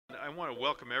want to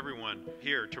welcome everyone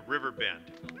here to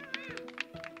Riverbend.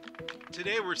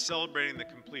 Today we're celebrating the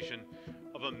completion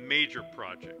of a major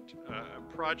project, a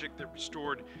project that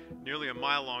restored nearly a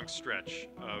mile-long stretch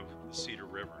of the Cedar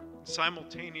River,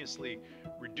 simultaneously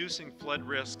reducing flood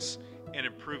risks and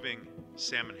improving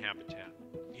salmon habitat.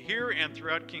 Here and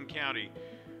throughout King County,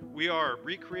 we are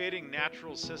recreating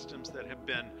natural systems that have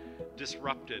been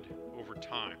disrupted over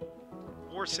time.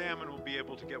 More salmon will be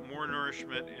able to get more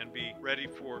nourishment and be ready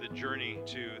for the journey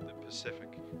to the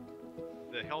Pacific.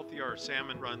 The healthier our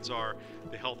salmon runs are,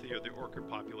 the healthier the orca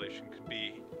population can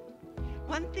be.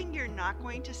 One thing you're not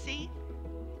going to see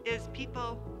is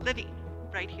people living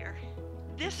right here.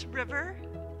 This river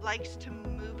likes to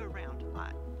move around a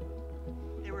lot.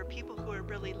 There were people who were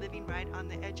really living right on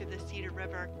the edge of the Cedar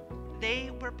River.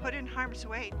 They were put in harm's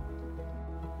way.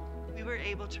 We were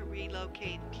able to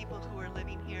relocate people who were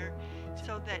living here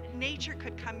so that nature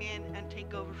could come in and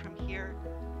take over from here.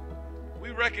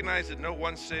 We recognize that no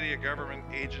one city or government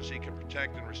agency can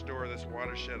protect and restore this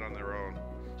watershed on their own.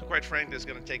 So quite frankly, it's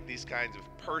going to take these kinds of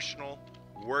personal,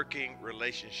 working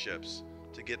relationships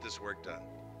to get this work done.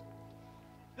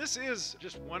 This is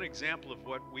just one example of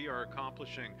what we are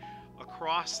accomplishing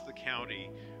across the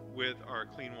county with our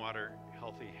Clean Water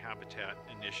Healthy Habitat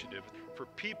initiative for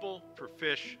people, for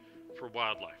fish, for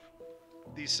wildlife.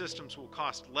 These systems will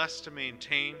cost less to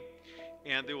maintain,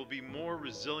 and they will be more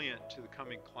resilient to the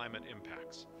coming climate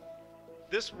impacts.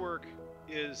 This work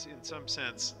is, in some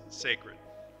sense, sacred.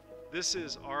 This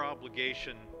is our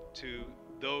obligation to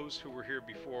those who were here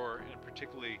before, and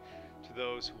particularly to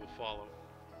those who will follow.